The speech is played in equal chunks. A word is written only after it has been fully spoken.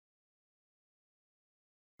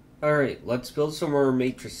Alright, let's build some more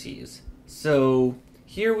matrices. So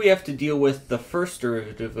here we have to deal with the first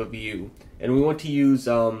derivative of u, and we want to use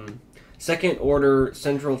second order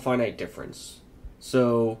central finite difference.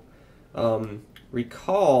 So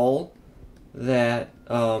recall that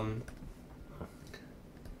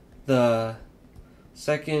the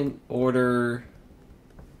second order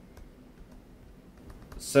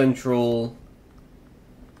central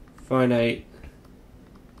finite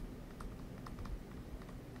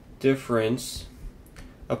difference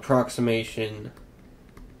approximation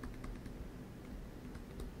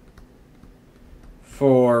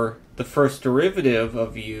for the first derivative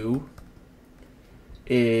of u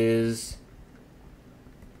is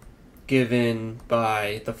given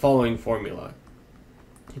by the following formula.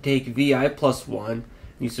 You take vi plus 1 and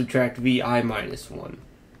you subtract vi minus 1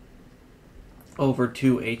 over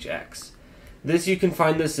 2hx. This, you can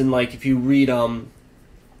find this in, like, if you read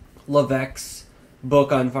Levesque's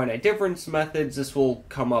book on finite difference methods, this will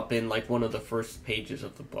come up in like one of the first pages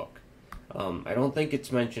of the book. I don't think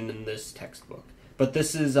it's mentioned in this textbook, but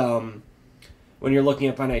this is when you're looking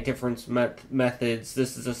at finite difference methods,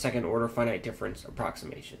 this is a second order finite difference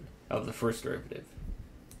approximation of the first derivative.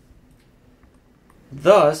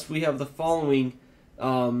 Thus, we have the following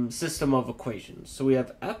system of equations. So we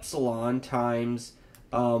have epsilon times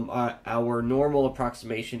our normal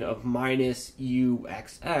approximation of minus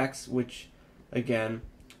uxx, which again,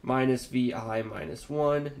 minus vi minus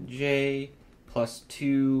 1 j plus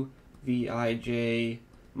 2 vij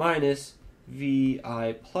minus vi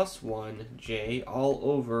plus 1 j all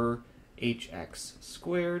over hx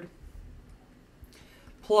squared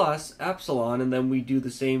plus epsilon, and then we do the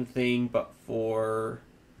same thing but for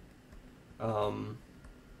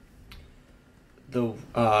the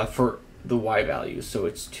y value. So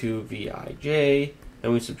it's 2 vij,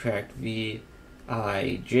 and we subtract vij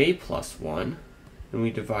plus 1, and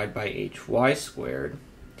we divide by hy squared.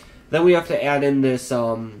 Then we have to add in this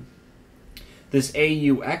this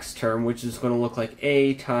aux term, which is going to look like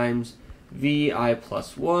a times vi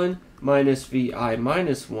plus 1 minus vi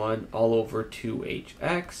minus 1 all over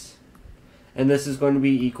 2hx. And this is going to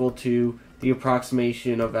be equal to the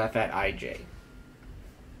approximation of f at ij.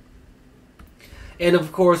 And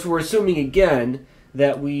of course, we're assuming again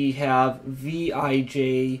that we have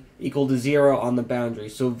vij equal to 0 on the boundary.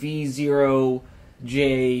 So v0j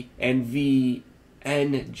and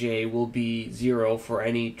vnj will be 0 for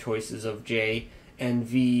any choices of j, and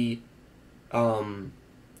vi0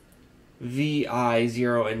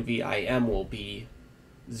 and vim will be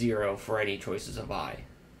 0 for any choices of I.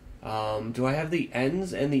 Do I have the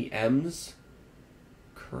n's and the m's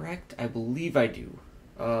correct? I believe I do.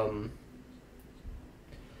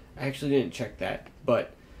 I actually didn't check that,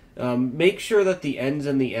 but make sure that the n's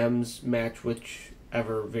and the m's match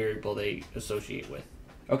whichever variable they associate with.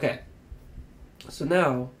 Okay, so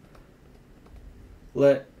now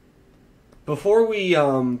before we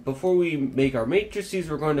make our matrices,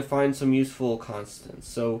 we're going to find some useful constants.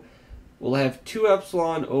 So we'll have 2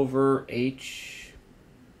 epsilon over h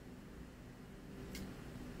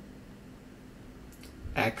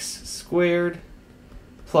x squared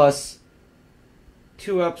plus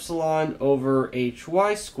 2 epsilon over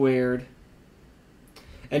hy squared.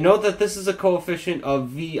 And note that this is a coefficient of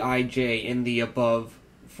vij in the above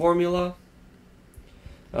formula.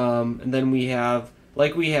 And then we have,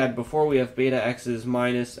 like we had before, we have beta x's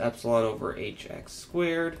minus epsilon over hx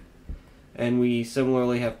squared. And we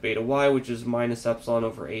similarly have beta y, which is minus epsilon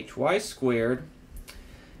over hy squared.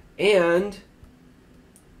 And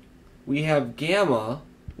we have gamma,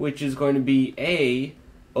 which is going to be a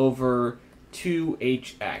over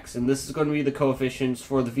 2hx, and this is going to be the coefficients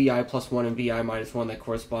for the vi plus 1 and vi minus 1 that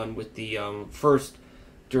correspond with the first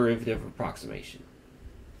derivative approximation.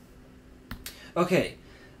 Okay,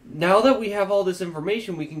 now that we have all this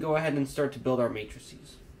information, we can go ahead and start to build our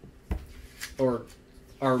matrices, or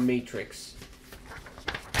our matrix.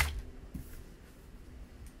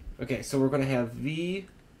 Okay, so we're going to have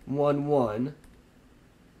v11,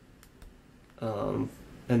 and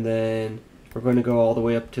then we're going to go all the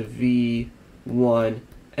way up to v1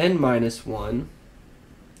 n minus 1.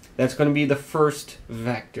 That's going to be the first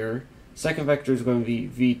vector. Second vector is going to be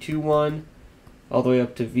v21 all the way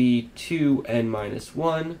up to v2 n minus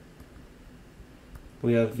 1.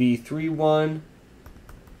 We have v31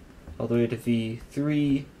 all the way to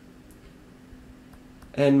v3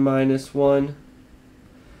 n minus 1.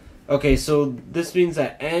 Okay, so this means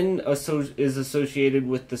that n is associated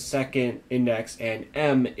with the second index and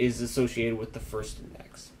m is associated with the first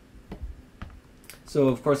index. So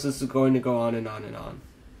of course this is going to go on and on and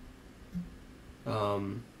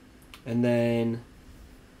on. And then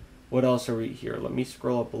what else are we here? Let me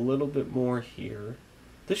scroll up a little bit more here.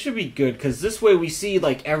 This should be good, because this way we see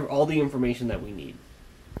like all the information that we need.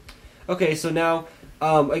 Okay, so now,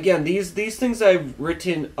 again, these things I've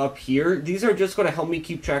written up here, these are just going to help me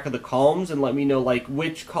keep track of the columns and let me know like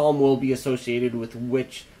which column will be associated with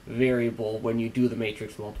which variable when you do the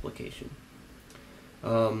matrix multiplication.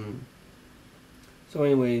 So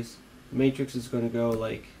anyways, the matrix is going to go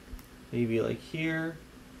like, maybe like here.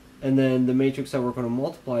 And then the matrix that we're going to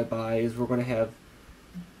multiply by is we're going to have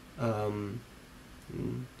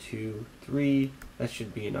 2, 3, that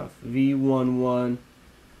should be enough. V11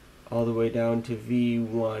 all the way down to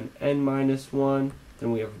V1n minus 1.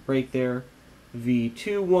 Then we have a break there.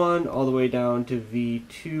 V21 all the way down to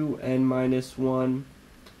V2n minus 1.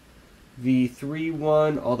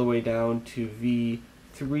 V31 all the way down to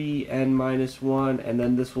V3n minus 1. And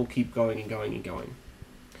then this will keep going and going and going.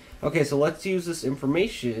 Okay, so let's use this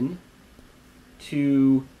information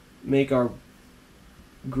to make our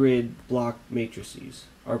grid block matrices,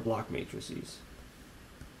 our block matrices.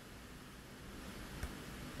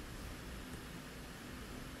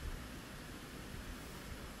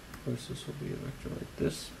 Of course, this will be a vector like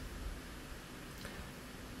this.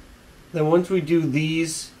 Then once we do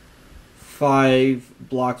these 5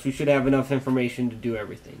 blocks, we should have enough information to do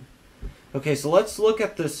everything. Okay, so let's look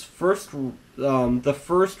at this the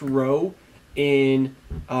first row in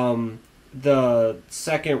the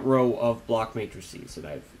second row of block matrices that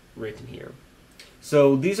I've written here.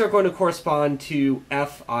 So these are going to correspond to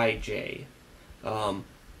Fij.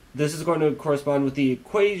 This is going to correspond with the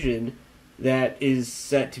equation that is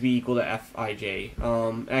set to be equal to Fij.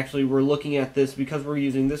 Actually, we're looking at this because we're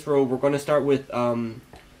using this row. We're going to start with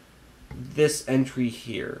this entry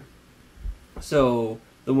here. So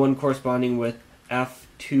the one corresponding with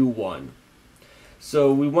F21.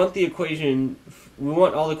 So we want the equation, we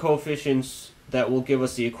want all the coefficients that will give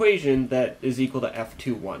us the equation that is equal to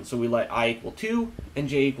F21. So we let I equal 2 and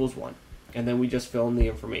j equals 1. And then we just fill in the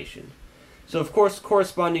information. So of course,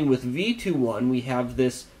 corresponding with V21, we have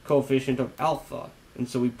this coefficient of alpha. And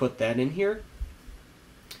so we put that in here.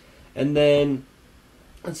 And then,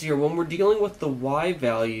 let's see here, when we're dealing with the y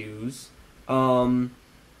values,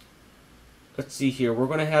 let's see here, we're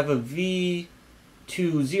going to have a V20,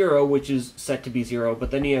 which is set to be 0,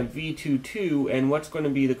 but then you have V22, and what's going to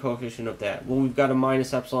be the coefficient of that? Well, we've got a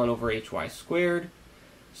minus epsilon over hy squared,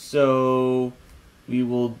 so we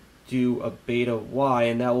will do a beta y,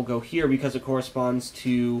 and that will go here because it corresponds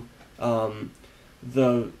to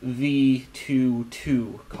the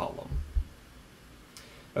V22 column.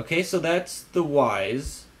 Okay, so that's the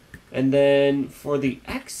y's, and then for the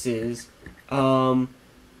x's,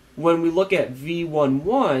 when we look at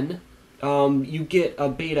V11, you get a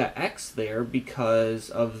beta x there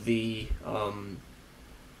because of the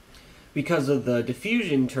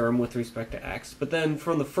diffusion term with respect to x. But then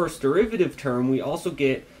from the first derivative term, we also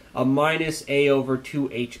get a minus a over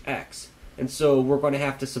 2hx. And so we're going to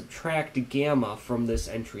have to subtract gamma from this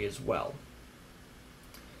entry as well.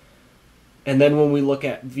 And then when we look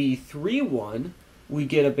at V31, we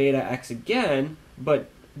get a beta x again, but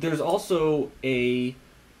there's also a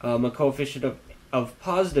coefficient of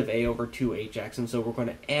positive a over 2hx, and so we're going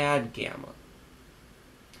to add gamma.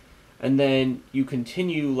 And then you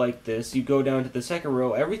continue like this, you go down to the second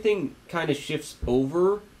row, everything kind of shifts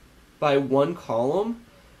over by one column.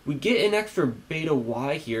 We get an extra beta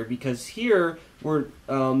y here because here we're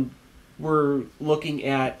looking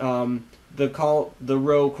at the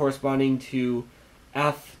row corresponding to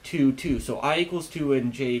F22. So I equals 2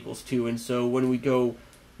 and j equals 2, and so when we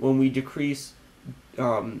decrease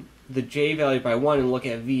the j value by 1 and look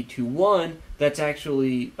at V21, that's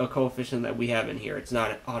actually a coefficient that we have in here. It's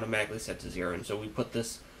not automatically set to 0, and so we put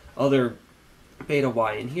this other beta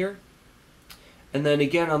y in here. And then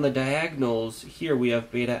again on the diagonals, here we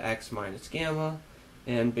have beta x minus gamma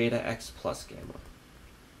and beta x plus gamma.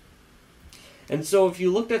 And so if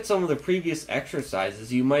you looked at some of the previous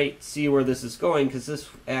exercises, you might see where this is going, because this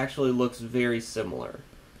actually looks very similar.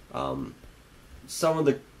 Some of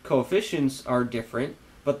the coefficients are different,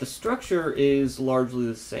 but the structure is largely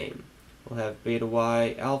the same. We'll have beta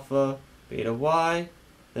y alpha, beta y,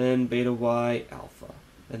 then beta y alpha.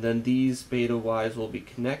 And then these beta y's will be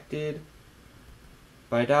connected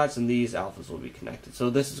by dots, and these alphas will be connected. So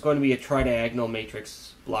this is going to be a tridiagonal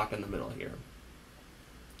matrix block in the middle here.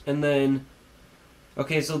 And then,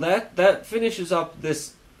 okay, so that finishes up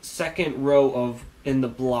this second row in the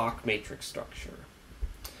block matrix structure.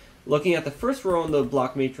 Looking at the first row in the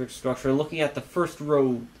block matrix structure, and looking at the first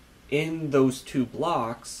row in those two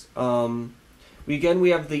blocks, we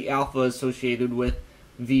have the alpha associated with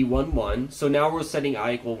V11. So now we're setting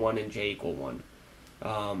I equal 1 and j equal 1.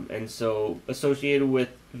 And so associated with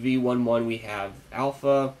V11 we have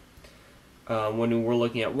alpha. When we're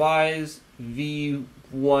looking at y's,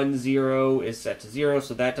 V10 is set to 0,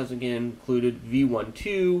 so that doesn't get included.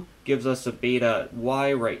 V12 gives us a beta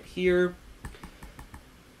y right here.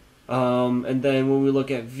 And then when we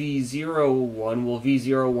look at V01, well,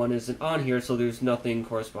 V01 isn't on here, so there's nothing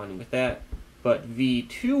corresponding with that. But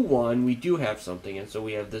V21, we do have something, and so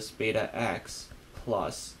we have this beta x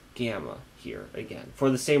plus gamma here again, for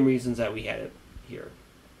the same reasons that we had it here.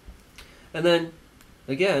 And then,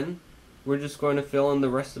 again, we're just going to fill in the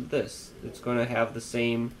rest of this. It's going to have the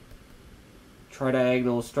same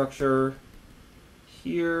tridiagonal structure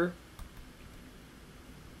here.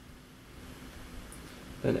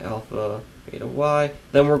 Then alpha, beta y.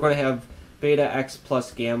 Then we're going to have beta x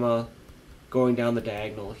plus gamma going down the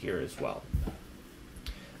diagonal here as well.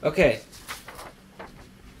 Okay.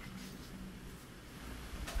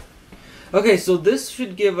 Okay, so this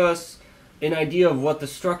should give us an idea of what the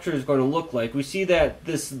structure is going to look like. We see that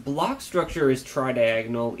this block structure is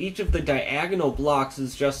tridiagonal. Each of the diagonal blocks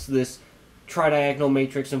is just this tridiagonal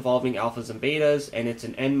matrix involving alphas and betas, and it's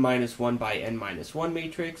an n-1 by n-1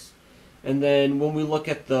 matrix. And then when we look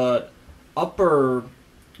at the upper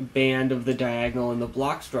band of the diagonal in the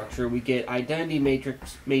block structure, we get identity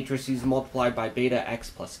matrices multiplied by beta x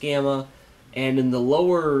plus gamma, and in the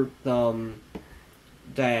lower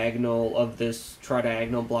diagonal of this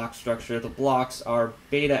tridiagonal block structure, the blocks are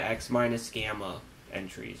beta x minus gamma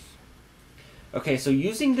entries. Okay, so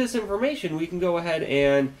using this information, we can go ahead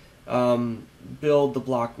and build the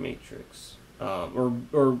block matrix,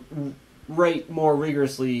 or write more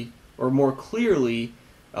rigorously or more clearly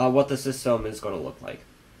what the system is going to look like.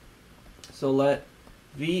 So let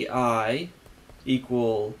Vi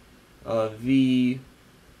equal V1I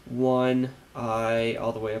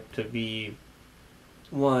all the way up to V1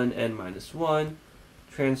 n-1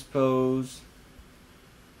 transpose.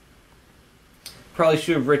 Probably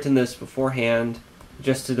should have written this beforehand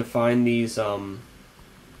just to define these row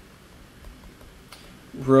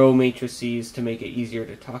matrices to make it easier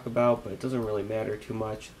to talk about, but it doesn't really matter too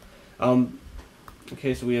much.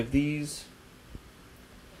 Okay, so we have these,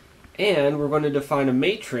 and we're going to define a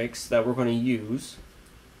matrix that we're going to use.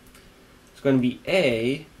 It's going to be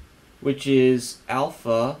A, which is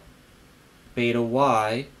alpha, beta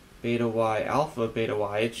y, alpha, beta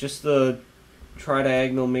y. It's just the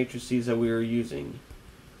tridiagonal matrices that we were using.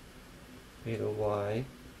 Beta y,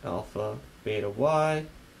 alpha, beta y,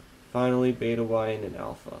 finally beta y and an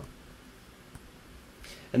alpha.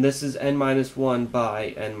 And this is n-1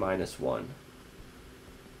 by n-1.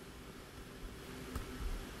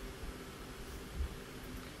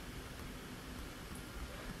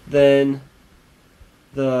 Then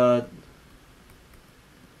the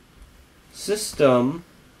system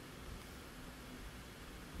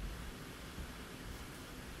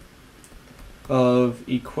of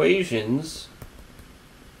equations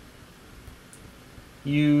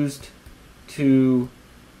used to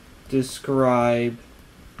describe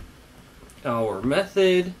our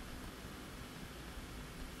method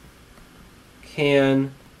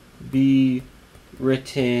can be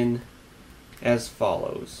written as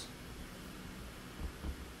follows.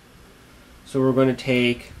 So we're going to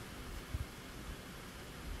take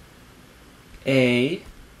A,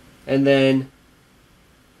 and then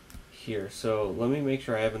here, so let me make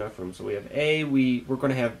sure I have enough room. So we have A, we're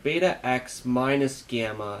going to have beta x minus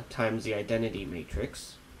gamma times the identity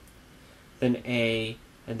matrix, then A,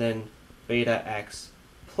 and then beta x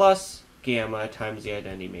plus gamma times the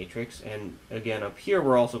identity matrix, and again up here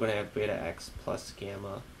we're also going to have beta x plus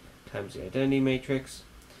gamma times the identity matrix,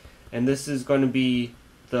 and this is going to be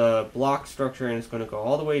the block structure, and it's going to go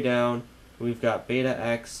all the way down. We've got beta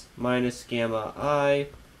x minus gamma I,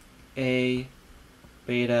 A,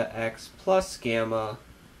 beta x plus gamma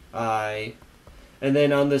I, and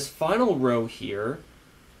then on this final row here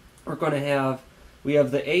we're going to we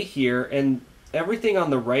have the A here, and everything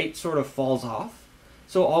on the right sort of falls off.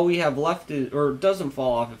 So all we have left is, or doesn't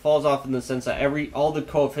fall off, it falls off in the sense that all the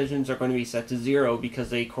coefficients are going to be set to 0 because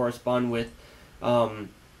they correspond with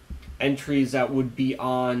entries that would be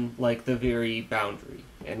on like the very boundary,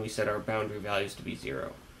 and we set our boundary values to be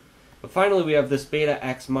 0. But finally we have this beta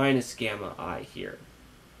x minus gamma I here.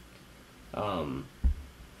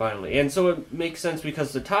 Finally, and so it makes sense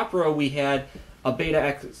because the top row we had a beta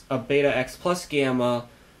x plus gamma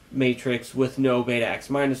matrix with no beta x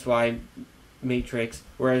minus y matrix,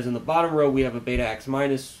 whereas in the bottom row we have a beta x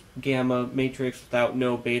minus gamma matrix without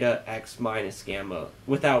no beta x minus gamma,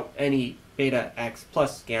 without any beta x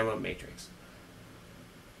plus gamma matrix.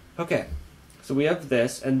 Okay, So we have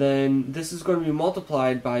this, and then this is going to be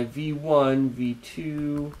multiplied by V1,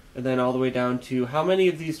 V2, and then all the way down to, how many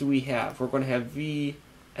of these do we have? We're going to have Vm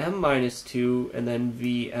minus 2, and then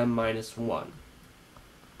Vm minus 1.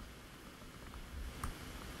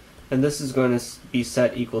 And this is going to be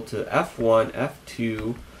set equal to F1,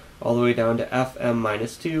 F2, all the way down to Fm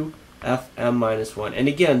minus 2, Fm minus 1. And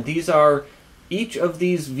again, these are, each of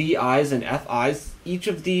these Vi's and Fi's, each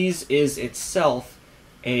of these is itself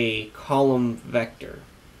a column vector.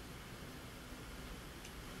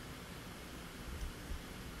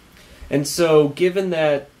 And so given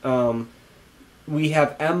that we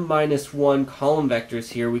have m minus 1 column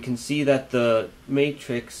vectors here, we can see that the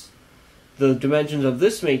matrix, the dimensions of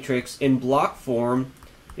this matrix in block form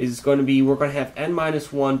is going to be, we're going to have n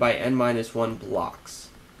minus 1 by n minus 1 blocks.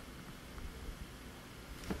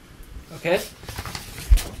 Okay?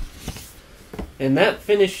 And that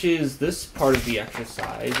finishes this part of the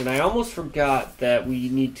exercise, and I almost forgot that we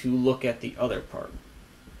need to look at the other part.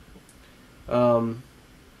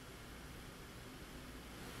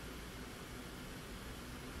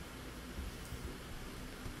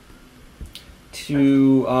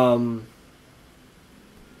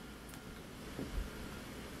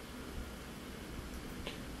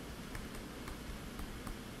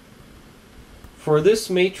 For this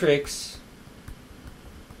matrix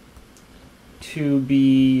to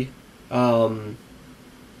be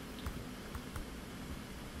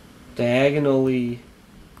diagonally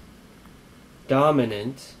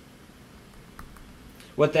dominant,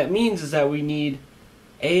 what that means is that we need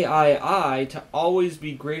aii to always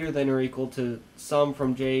be greater than or equal to sum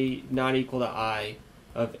from j not equal to I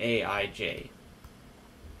of aij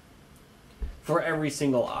for every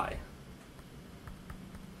single I.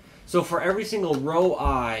 So for every single row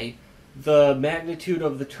I, the magnitude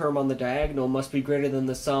of the term on the diagonal must be greater than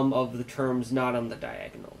the sum of the terms not on the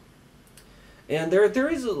diagonal. And there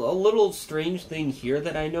is a little strange thing here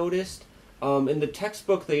that I noticed. In the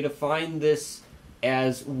textbook, they define this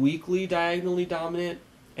as weakly diagonally dominant,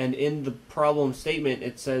 and in the problem statement,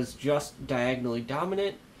 it says just diagonally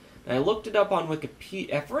dominant. And I looked it up on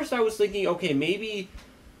Wikipedia. At first, I was thinking, okay, maybe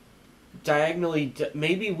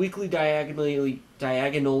weakly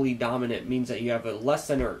diagonally dominant means that you have a less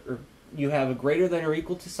than or you have a greater than or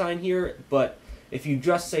equal to sign here, but if you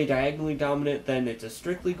just say diagonally dominant, then it's a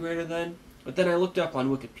strictly greater than. But then I looked up on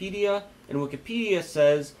Wikipedia, and Wikipedia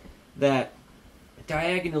says that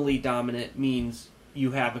diagonally dominant means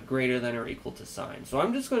you have a greater than or equal to sign. So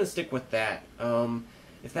I'm just going to stick with that.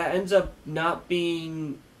 If that ends up not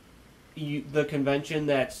being the convention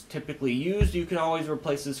that's typically used, you can always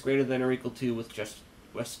replace this greater than or equal to with just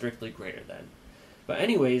a strictly greater than. But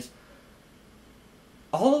anyways,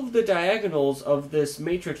 all of the diagonals of this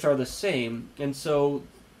matrix are the same, and so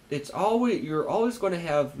you're always going to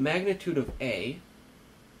have magnitude of A,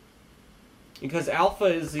 because alpha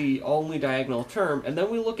is the only diagonal term. And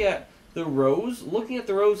then we look at the rows. Looking at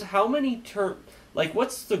the rows, how many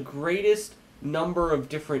what's the greatest number of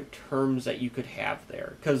different terms that you could have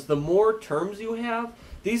there? Because the more terms you have,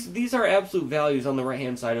 these are absolute values on the right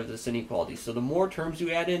hand side of this inequality. So the more terms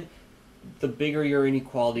you add in, the bigger your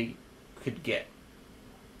inequality could get.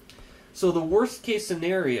 So the worst case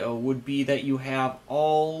scenario would be that you have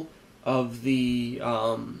all of the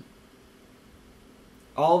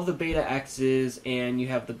beta x's, and you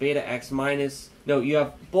have the beta x minus, you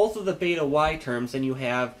have both of the beta y terms, and you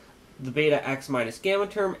have the beta x minus gamma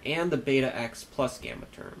term and the beta x plus gamma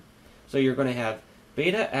term. So you're going to have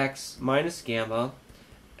beta x minus gamma,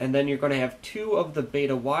 and then you're going to have two of the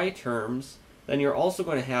beta y terms, then you're also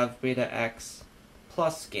going to have beta x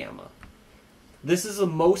plus gamma. This is the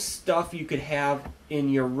most stuff you could have in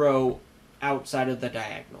your row outside of the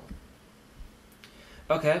diagonal.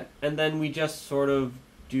 Okay, and then we just sort of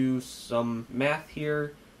do some math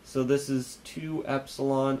here. So this is 2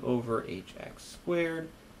 epsilon over hx squared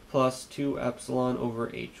plus 2 epsilon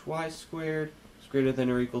over hy squared is greater than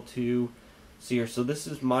or equal to 0. So this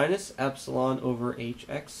is minus epsilon over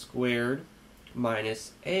hx squared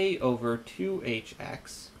minus a over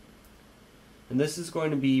 2hx. And this is going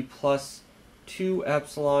to be plus 2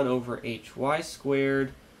 epsilon over hy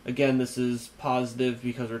squared. Again, this is positive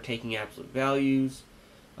because we're taking absolute values.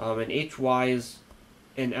 And hy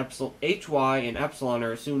and epsilon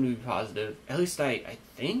are assumed to be positive. At least I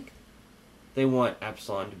think they want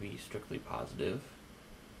epsilon to be strictly positive,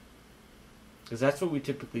 because that's what we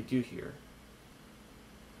typically do here.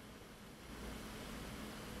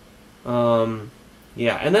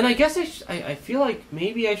 Yeah, and then I guess I feel like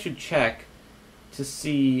maybe I should check to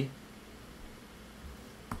see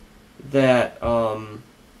that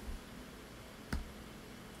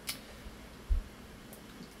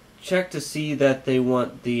check to see that they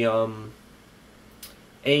want the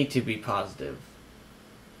A to be positive.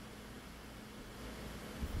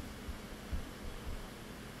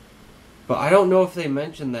 But I don't know if they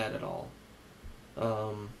mentioned that at all.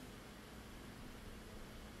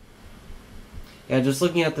 Yeah, just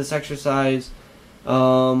looking at this exercise,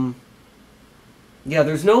 yeah,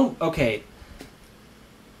 there's no, okay.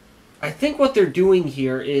 I think what they're doing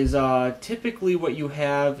here is, typically what you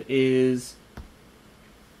have is,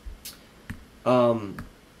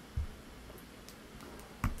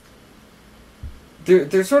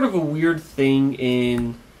 there's sort of a weird thing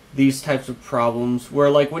in these types of problems where,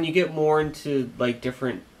 like, when you get more into, like,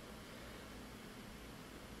 different,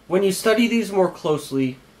 when you study these more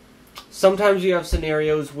closely, sometimes you have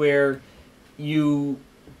scenarios where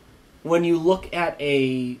when you look at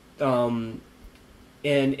an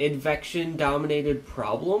advection-dominated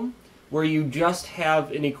problem, where you just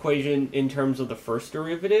have an equation in terms of the first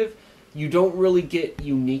derivative, you don't really get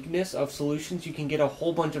uniqueness of solutions. You can get a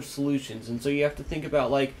whole bunch of solutions, and so you have to think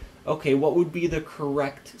about, like, okay, what would be the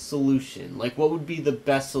correct solution? Like, what would be the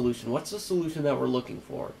best solution? What's the solution that we're looking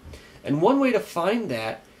for? And one way to find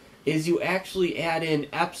that is you actually add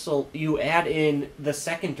in the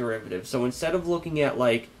second derivative. So instead of looking at,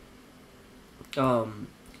 like,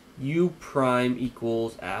 u prime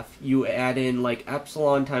equals f, you add in, like,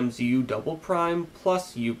 epsilon times u double prime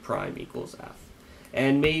plus u prime equals f.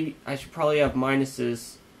 And maybe I should probably have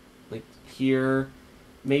minuses, like, here.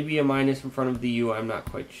 Maybe a minus in front of the u, I'm not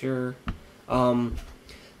quite sure.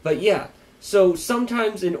 But yeah, so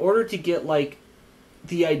sometimes in order to get, like,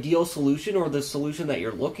 the ideal solution or the solution that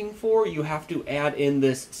you're looking for, you have to add in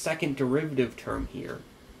this second derivative term here.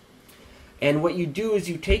 And what you do is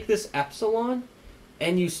you take this epsilon,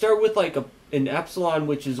 and you start with, like, an epsilon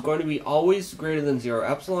which is going to be always greater than 0.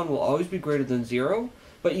 Epsilon will always be greater than 0.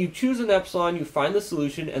 But you choose an epsilon, you find the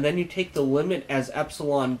solution, and then you take the limit as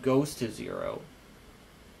epsilon goes to 0.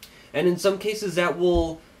 And in some cases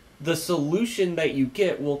the solution that you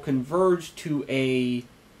get will converge to a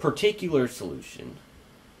particular solution.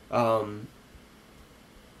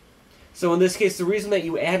 So in this case, the reason that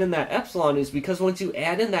you add in that epsilon is because once you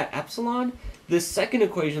add in that epsilon, this second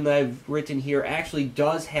equation that I've written here actually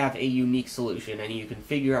does have a unique solution, and you can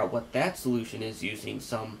figure out what that solution is using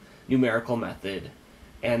some numerical method.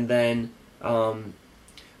 And then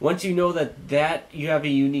once you know that you have a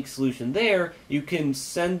unique solution there, you can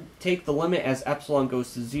take the limit as epsilon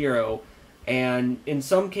goes to 0, and in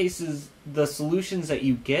some cases the solutions that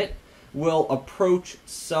you get will approach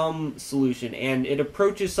some solution, and it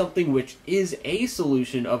approaches something which is a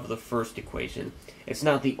solution of the first equation. It's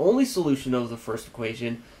not the only solution of the first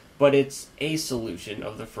equation, but it's a solution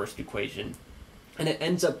of the first equation. And it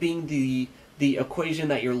ends up being the equation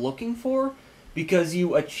that you're looking for, because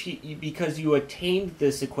you attained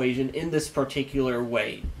this equation in this particular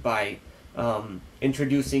way by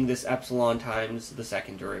introducing this epsilon times the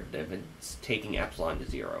second derivative and taking epsilon to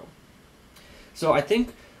 0. So I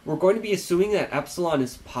think we're going to be assuming that epsilon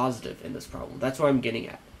is positive in this problem. That's what I'm getting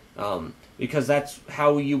at, because that's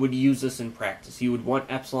how you would use this in practice. You would want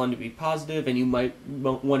epsilon to be positive, and you might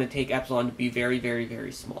want to take epsilon to be very, very,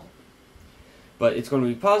 very small. But it's going to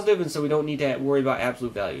be positive, and so we don't need to worry about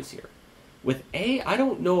absolute values here. With A, I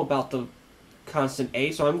don't know about the constant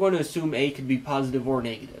A, so I'm going to assume A could be positive or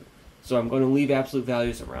negative. So I'm going to leave absolute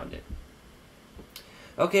values around it.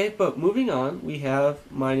 Okay, but moving on, we have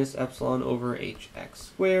minus epsilon over hx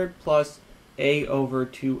squared plus A over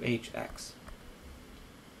 2hx.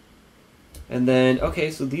 And then, okay,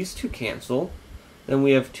 so these two cancel. Then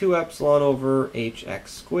we have 2 epsilon over hx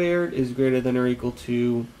squared is greater than or equal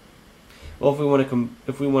to, well,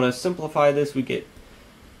 if we want to simplify this, we get,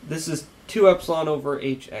 this is 2 epsilon over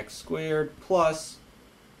hx squared plus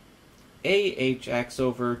ahx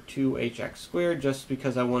over 2hx squared, just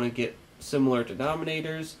because I want to get similar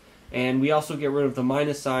denominators. And we also get rid of the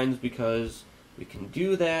minus signs because we can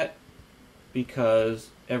do that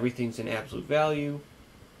because everything's in absolute value.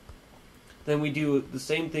 Then we do the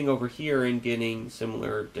same thing over here in getting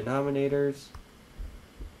similar denominators.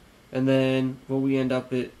 And then what we end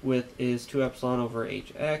up with is 2 epsilon over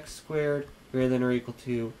hx squared greater than or equal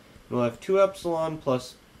to, we'll have 2 epsilon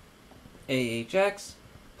plus ahx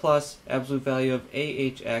plus absolute value of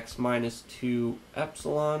ahx minus 2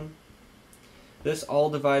 epsilon. This all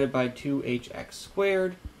divided by 2hx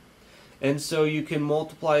squared. And so you can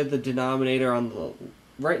multiply the denominator on the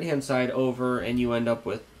right hand side over, and you end up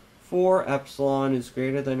with 4 epsilon is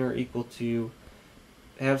greater than or equal to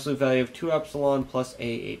absolute value of 2 epsilon plus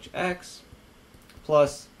ahx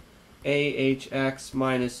plus ahx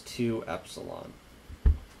minus 2 epsilon.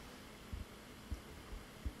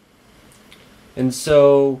 And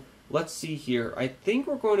so let's see here. I think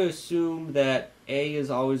we're going to assume that A is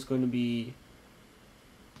always going to be...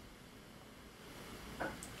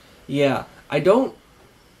 Yeah, I don't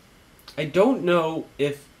know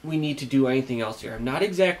if we need to do anything else here. I'm not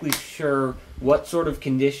exactly sure what sort of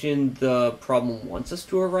condition the problem wants us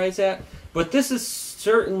to arise at, but this is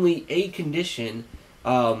certainly a condition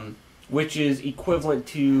which is equivalent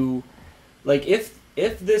to, like, if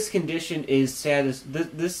this condition is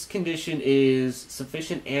this condition is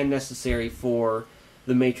sufficient and necessary for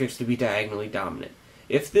the matrix to be diagonally dominant.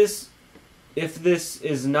 If this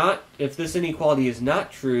inequality is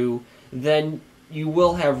not true, then you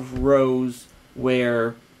will have rows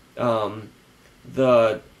where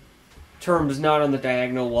the terms not on the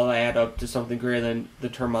diagonal will add up to something greater than the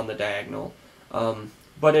term on the diagonal.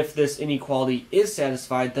 But if this inequality is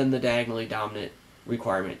satisfied, then the diagonally dominant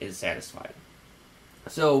requirement is satisfied.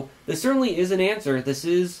 So this certainly is an answer. This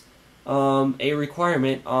is a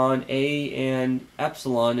requirement on A and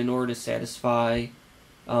epsilon in order to satisfy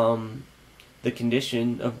the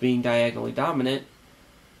condition of being diagonally dominant.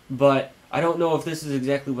 But I don't know if this is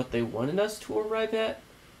exactly what they wanted us to arrive at.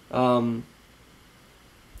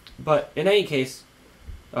 But in any case,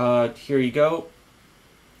 here you go.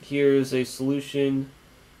 Here's a solution.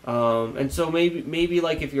 And so maybe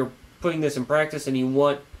like if you're putting this in practice and you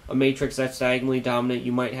want a matrix that's diagonally dominant,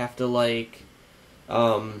 you might have to like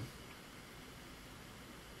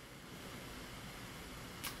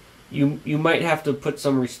you might have to put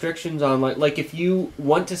some restrictions on, like if you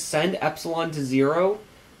want to send epsilon to 0,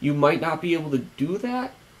 you might not be able to do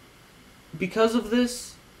that because of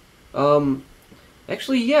this.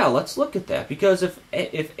 Actually, yeah, let's look at that, because if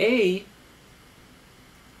A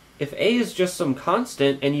is just some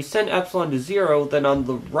constant and you send epsilon to 0, then on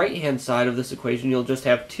the right-hand side of this equation you'll just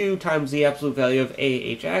have 2 times the absolute value of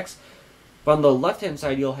A hx, but on the left-hand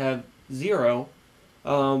side you'll have 0,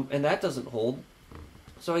 and that doesn't hold.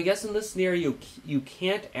 So I guess in this scenario you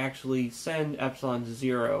can't actually send epsilon to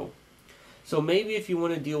 0. So maybe if you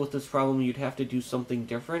want to deal with this problem, you'd have to do something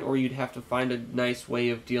different, or you'd have to find a nice way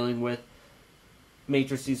of dealing with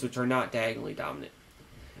matrices which are not diagonally dominant.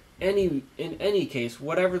 In any case,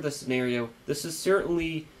 whatever the scenario, this is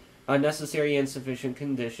certainly a necessary and sufficient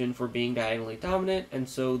condition for being diagonally dominant, and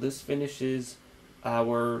so this finishes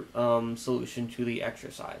our solution to the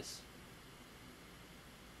exercise.